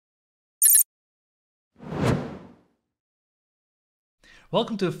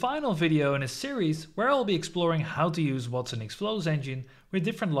Welcome to the final video in a series where I'll be exploring how to use watsonx Flows engine with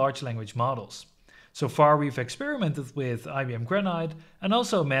different large language models. So far we've experimented with IBM Granite and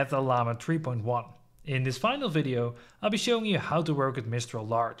also Meta Llama 3.1. In this final video I'll be showing you how to work with Mistral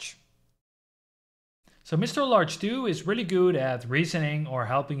Large. So Mistral Large 2 is really good at reasoning or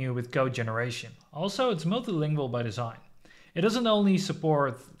helping you with code generation. Also it's multilingual by design. It doesn't only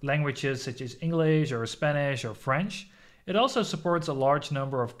support languages such as English or Spanish or French, it also supports a large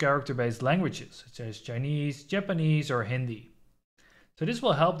number of character-based languages such as Chinese, Japanese or Hindi. So this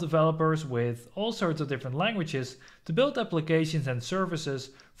will help developers with all sorts of different languages to build applications and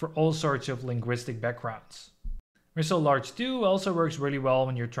services for all sorts of linguistic backgrounds. Mistral Large 2 also works really well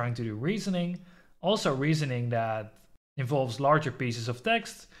when you're trying to do reasoning, also reasoning that involves larger pieces of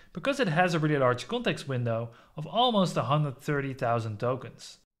text because it has a really large context window of almost 130,000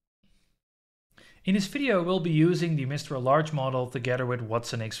 tokens. In this video we'll be using the Mistral Large model together with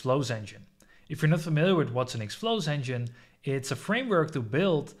watsonx Flows engine. If you're not familiar with watsonx Flows engine, it's a framework to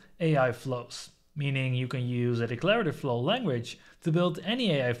build AI flows, meaning you can use a declarative flow language to build any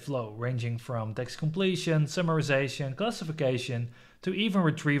AI flow ranging from text completion, summarization, classification, to even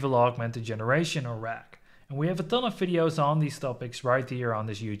retrieval augmented generation or RAG. And we have a ton of videos on these topics right here on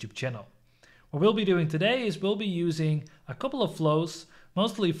this YouTube channel. What we'll be doing today is we'll be using a couple of flows,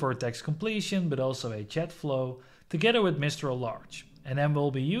 mostly for text completion, but also a chat flow, together with Mistral Large. And then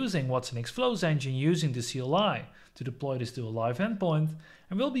we'll be using watsonx Flows engine using the CLI to deploy this to a live endpoint,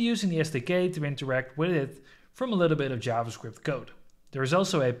 and we'll be using the SDK to interact with it from a little bit of JavaScript code. There is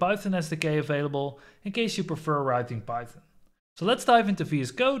also a Python SDK available in case you prefer writing Python. So let's dive into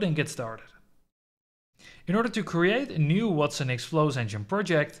VS Code and get started. In order to create a new watsonx Flows engine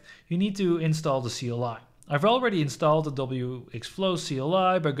project, you need to install the CLI. I've already installed the wxFlows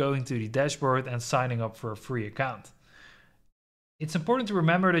CLI by going to the dashboard and signing up for a free account. It's important to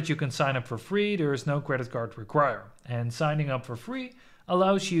remember that you can sign up for free, there is no credit card required, and signing up for free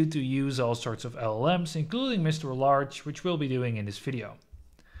allows you to use all sorts of LLMs, including Mistral Large, which we'll be doing in this video.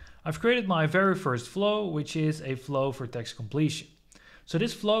 I've created my very first flow, which is a flow for text completion. So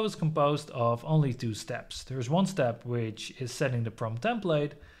this flow is composed of only two steps. There's one step which is setting the prompt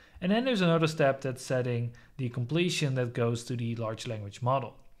template, and then there's another step that's setting the completion that goes to the large language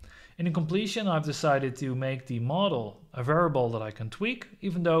model. In the completion, I've decided to make the model a variable that I can tweak,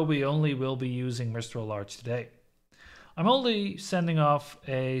 even though we only will be using Mistral Large today. I'm only sending off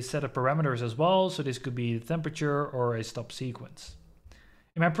a set of parameters as well, so this could be the temperature or a stop sequence.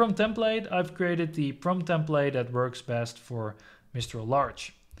 In my prompt template, I've created the prompt template that works best for Mistral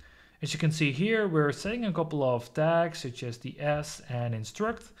Large. As you can see here, we're setting a couple of tags such as the S and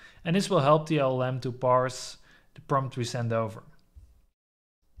instruct, and this will help the LLM to parse the prompt we send over.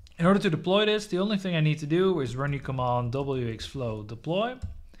 In order to deploy this, the only thing I need to do is run the command wxflow deploy.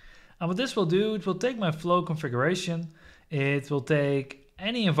 And what this will do, it will take my flow configuration, it will take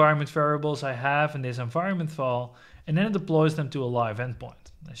any environment variables I have in this environment file, and then it deploys them to a live endpoint.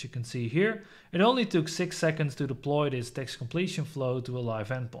 As you can see here, it only took 6 seconds to deploy this text completion flow to a live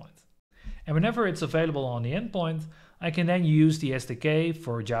endpoint. And whenever it's available on the endpoint, I can then use the SDK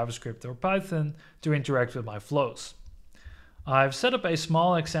for JavaScript or Python to interact with my flows. I've set up a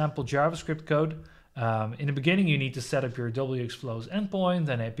small example JavaScript code. In the beginning, you need to set up your wxFlows endpoint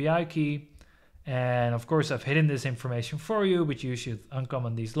and API key. And of course, I've hidden this information for you, but you should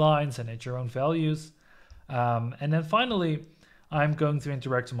uncomment these lines and add your own values. And then finally, I'm going to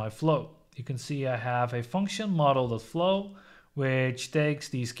interact with my flow. You can see I have a function model.flow, which takes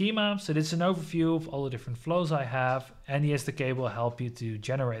the schema. So this is an overview of all the different flows I have, and the SDK will help you to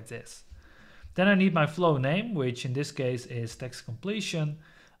generate this. Then I need my flow name, which in this case is text completion.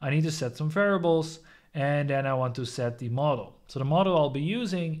 I need to set some variables, and then I want to set the model. So the model I'll be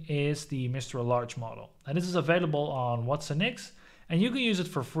using is the Mistral Large model. And this is available on watsonx, and you can use it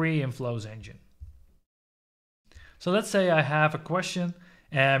for free in Flows engine. So let's say I have a question,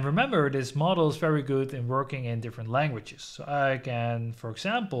 and remember this model is very good in working in different languages. So I can, for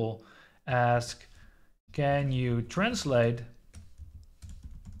example, ask, can you translate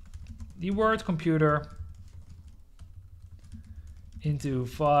the word computer into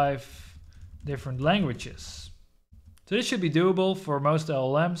 5 different languages? So this should be doable for most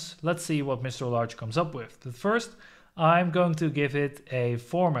LLMs. Let's see what Mistral Large comes up with. But first, I'm going to give it a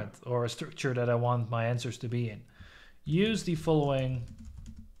format or a structure that I want my answers to be in. Use the following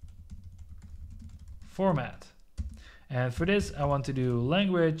format. And for this, I want to do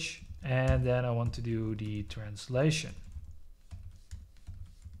language, and then I want to do the translation.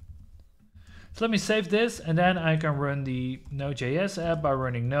 So let me save this, and then I can run the Node.js app by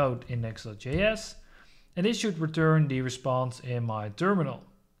running node index.js. and this should return the response in my terminal.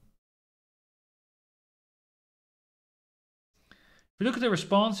 If you look at the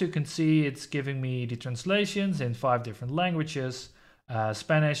response, you can see it's giving me the translations in 5 different languages,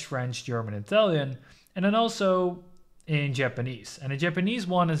 Spanish, French, German, Italian, and then also in Japanese. And the Japanese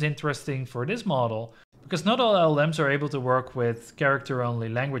one is interesting for this model because not all LLMs are able to work with character-only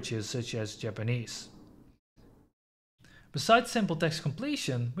languages such as Japanese. Besides simple text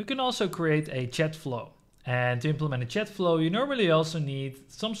completion, we can also create a chat flow. And to implement a chat flow, you normally also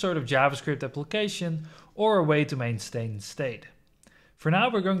need some sort of JavaScript application or a way to maintain state. For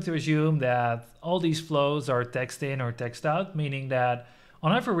now, we're going to assume that all these flows are text in or text out, meaning that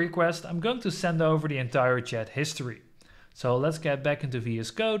on every request, I'm going to send over the entire chat history. So let's get back into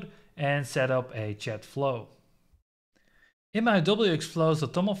VS Code and set up a chat flow. In my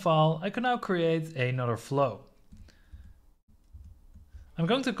wxflows.toml file, I can now create another flow. I'm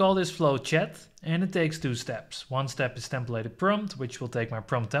going to call this flow chat, and it takes 2 steps. One step is templated prompt, which will take my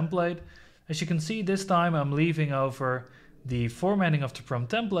prompt template. As you can see, this time I'm leaving over the formatting of the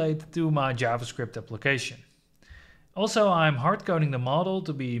prompt template to my JavaScript application. Also, I'm hard coding the model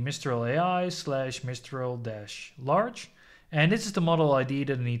to be Mistral AI / Mistral-Large, and this is the model ID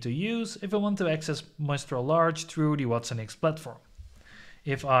that I need to use if I want to access Mistral Large through the watsonx platform.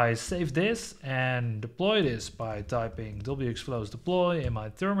 If I save this and deploy this by typing wxflows deploy in my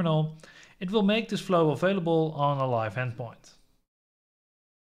terminal, it will make this flow available on a live endpoint.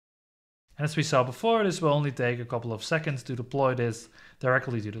 As we saw before, this will only take a couple of seconds to deploy this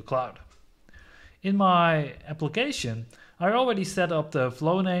directly to the cloud. In my application, I already set up the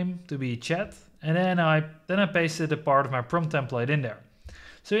flow name to be chat, and then I pasted a part of my prompt template in there.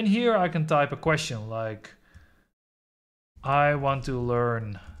 So in here I can type a question like, I want to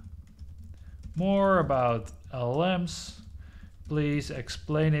learn more about LLMs. Please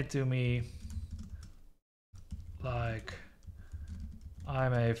explain it to me like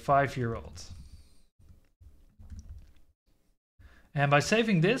I'm a 5-year-old. And by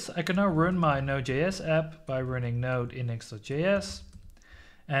saving this, I can now run my Node.js app by running node index.js.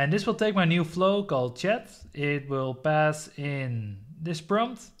 And this will take my new flow called chat. It will pass in this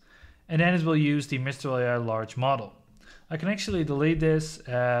prompt, and then it will use the Mistral AI Large model. I can actually delete this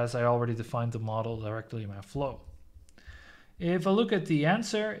as I already defined the model directly in my flow. If I look at the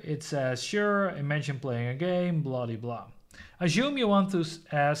answer, it says, sure, imagine playing a game, blah, blah, blah. Assume you want to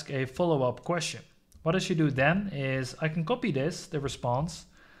ask a follow-up question. What I should do then is I can copy this, the response,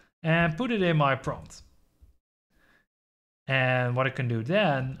 and put it in my prompt. And what I can do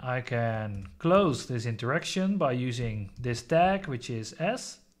then, I can close this interaction by using this tag, which is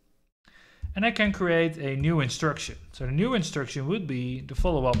s, and I can create a new instruction. So the new instruction would be the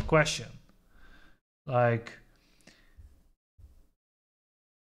follow-up question. Like,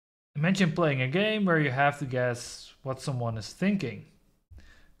 imagine playing a game where you have to guess what someone is thinking.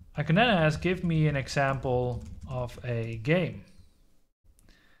 I can then ask, give me an example of a game.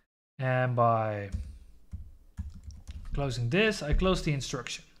 And by closing this, I close the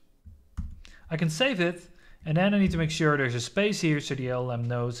instruction. I can save it, and then I need to make sure there's a space here so the LLM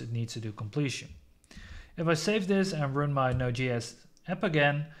knows it needs to do completion. If I save this and run my Node.js app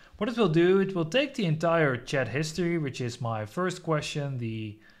again, what it will do, it will take the entire chat history, which is my first question,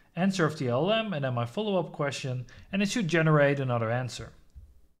 the answer of the LLM, and then my follow-up question, and it should generate another answer.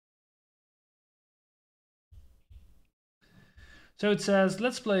 So it says,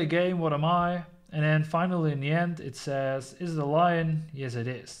 let's play a game, what am I? And then finally in the end, it says, is it a lion? Yes, it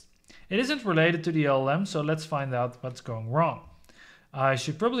is. It isn't related to the LLM, so let's find out what's going wrong. I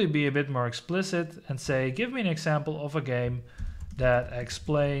should probably be a bit more explicit and say, give me an example of a game that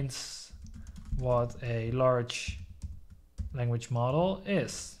explains what a large language model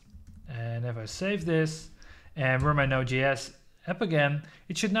is. And if I save this and run my Node.js app again,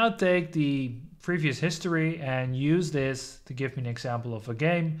 it should now take the previous history and use this to give me an example of a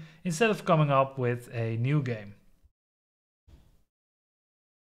game instead of coming up with a new game.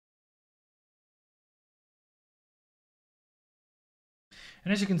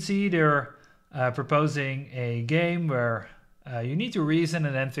 And as you can see, they're proposing a game where you need to reason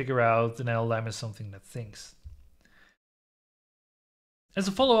and then figure out an LLM is something that thinks. As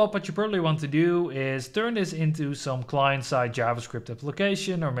a follow-up, what you probably want to do is turn this into some client-side JavaScript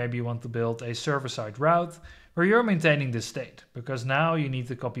application, or maybe you want to build a server-side route where you're maintaining this state, because now you need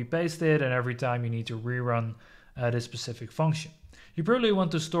to copy-paste it, and every time you need to rerun this specific function. You probably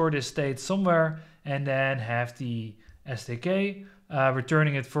want to store this state somewhere and then have the SDK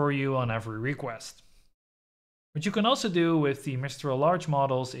returning it for you on every request. What you can also do with the Mistral Large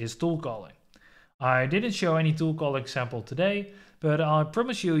models is tool calling. I didn't show any tool call example today, but I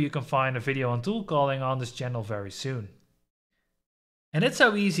promise you can find a video on tool calling on this channel very soon. And that's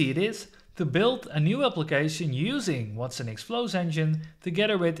how easy it is to build a new application using watsonx Flows Engine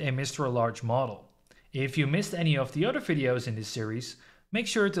together with a Mistral Large model. If you missed any of the other videos in this series, make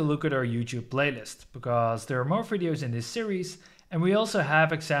sure to look at our YouTube playlist, because there are more videos in this series, and we also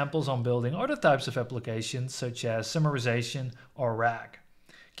have examples on building other types of applications such as summarization or RAG.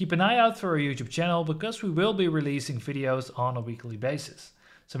 Keep an eye out for our YouTube channel, because we will be releasing videos on a weekly basis.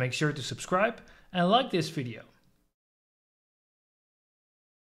 So make sure to subscribe and like this video.